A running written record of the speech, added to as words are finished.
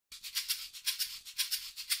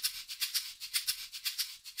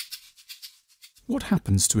What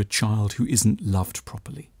happens to a child who isn't loved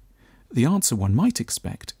properly? The answer one might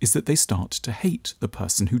expect is that they start to hate the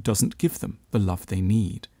person who doesn't give them the love they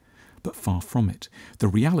need. But far from it. The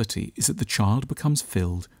reality is that the child becomes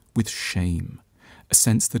filled with shame, a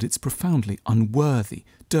sense that it's profoundly unworthy,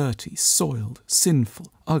 dirty, soiled,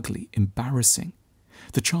 sinful, ugly, embarrassing.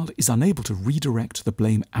 The child is unable to redirect the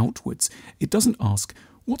blame outwards. It doesn't ask,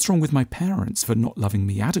 "What's wrong with my parents for not loving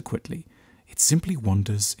me adequately?" It simply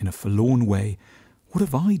wonders in a forlorn way, "What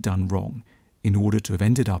have I done wrong in order to have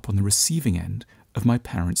ended up on the receiving end of my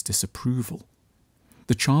parents' disapproval?"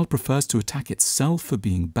 The child prefers to attack itself for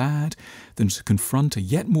being bad than to confront a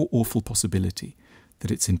yet more awful possibility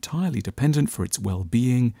that it's entirely dependent for its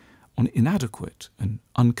well-being on inadequate and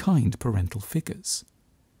unkind parental figures.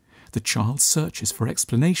 The child searches for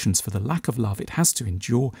explanations for the lack of love it has to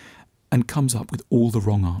endure and comes up with all the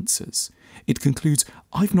wrong answers. It concludes,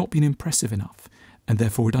 "I've not been impressive enough," and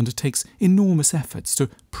therefore it undertakes enormous efforts to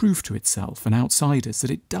prove to itself and outsiders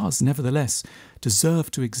that it does, nevertheless,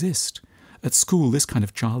 deserve to exist. At school, this kind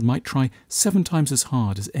of child might try 7 times as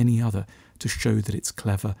hard as any other to show that it's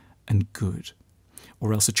clever and good.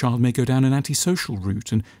 Or else a child may go down an antisocial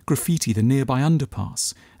route and graffiti the nearby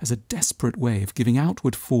underpass as a desperate way of giving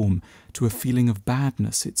outward form to a feeling of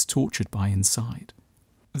badness it's tortured by inside.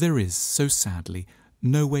 There is, so sadly,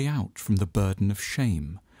 no way out from the burden of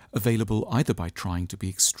shame, available either by trying to be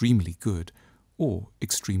extremely good or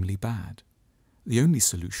extremely bad. The only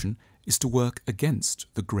solution is to work against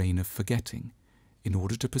the grain of forgetting, in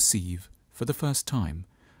order to perceive, for the first time,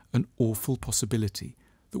 an awful possibility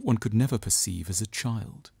that one could never perceive as a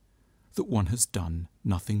child, that one has done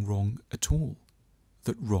nothing wrong at all,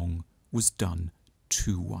 that wrong was done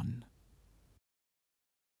to one.